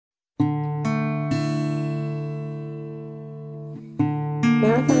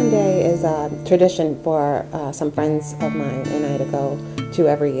Marathon Day is a tradition for some friends of mine and I to go to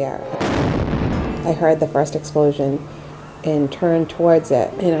every year. I heard the first explosion and turned towards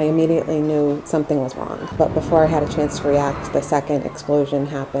it, and I immediately knew something was wrong. But before I had a chance to react, the second explosion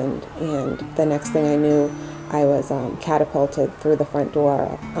happened, and the next thing I knew, I was catapulted through the front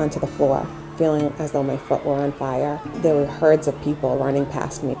door onto the floor, feeling as though my foot were on fire. There were herds of people running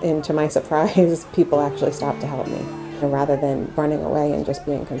past me, and to my surprise, people actually stopped to help me, rather than running away and just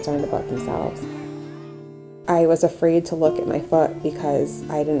being concerned about themselves. I was afraid to look at my foot because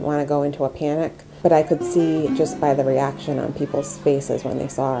I didn't want to go into a panic, but I could see just by the reaction on people's faces when they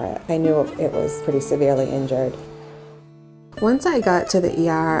saw it. I knew it was pretty severely injured. Once I got to the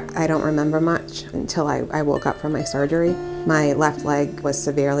ER, I don't remember much until I woke up from my surgery. My left leg was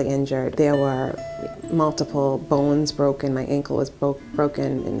severely injured. There were multiple bones broken. My ankle was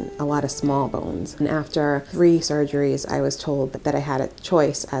broken and a lot of small bones. And after 3 surgeries, I was told that I had a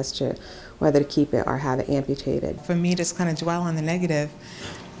choice as to whether to keep it or have it amputated. For me to just kind of dwell on the negative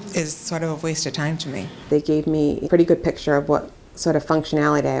is sort of a waste of time to me. They gave me a pretty good picture of what sort of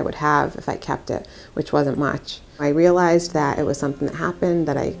functionality I would have if I kept it, which wasn't much. I realized that it was something that happened,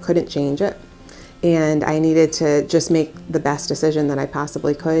 that I couldn't change it, and I needed to just make the best decision that I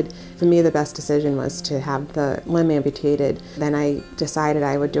possibly could. For me, the best decision was to have the limb amputated. Then I decided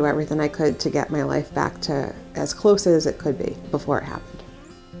I would do everything I could to get my life back to as close as it could be before it happened.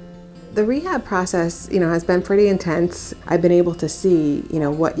 The rehab process, has been pretty intense. I've been able to see,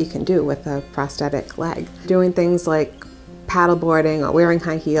 what you can do with a prosthetic leg. Doing things like paddleboarding or wearing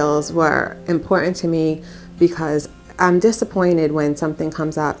high heels were important to me because I'm disappointed when something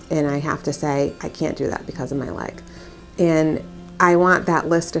comes up and I have to say, I can't do that because of my leg. And I want that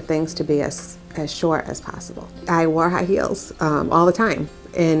list of things to be as short as possible. I wore high heels all the time.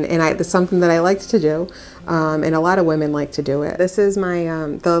 And it's something that I liked to do, and a lot of women like to do it. This is my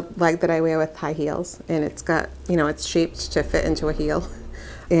the leg that I wear with high heels, and it's got, it's shaped to fit into a heel,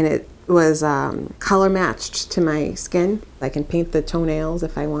 and it was color matched to my skin. I can paint the toenails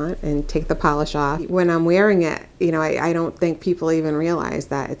if I want and take the polish off. When I'm wearing it, I don't think people even realize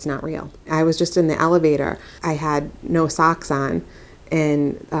that it's not real. I was just in the elevator. I had no socks on,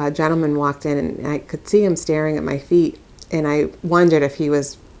 and a gentleman walked in, and I could see him staring at my feet. And I wondered if he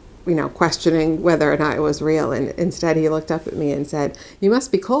was, questioning whether or not it was real. And instead he looked up at me and said, "You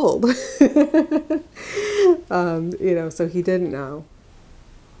must be cold." So he didn't know.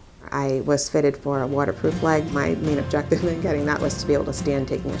 I was fitted for a waterproof leg. My main objective in getting that was to be able to stand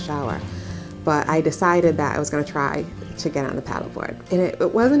taking a shower. But I decided that I was going to try to get on the paddleboard. And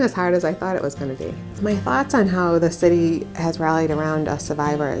it wasn't as hard as I thought it was going to be. My thoughts on how the city has rallied around us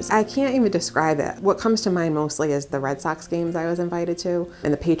survivors, I can't even describe it. What comes to mind mostly is the Red Sox games I was invited to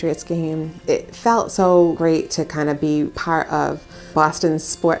and the Patriots game. It felt so great to kind of be part of Boston's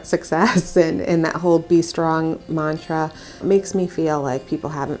sports success, and that whole "be strong" mantra makes me feel like people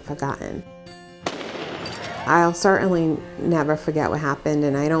haven't forgotten. I'll certainly never forget what happened,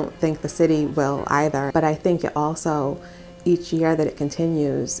 and I don't think the city will either, but I think it also, each year that it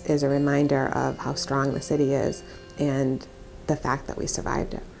continues, is a reminder of how strong the city is and the fact that we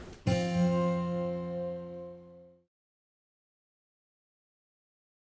survived it.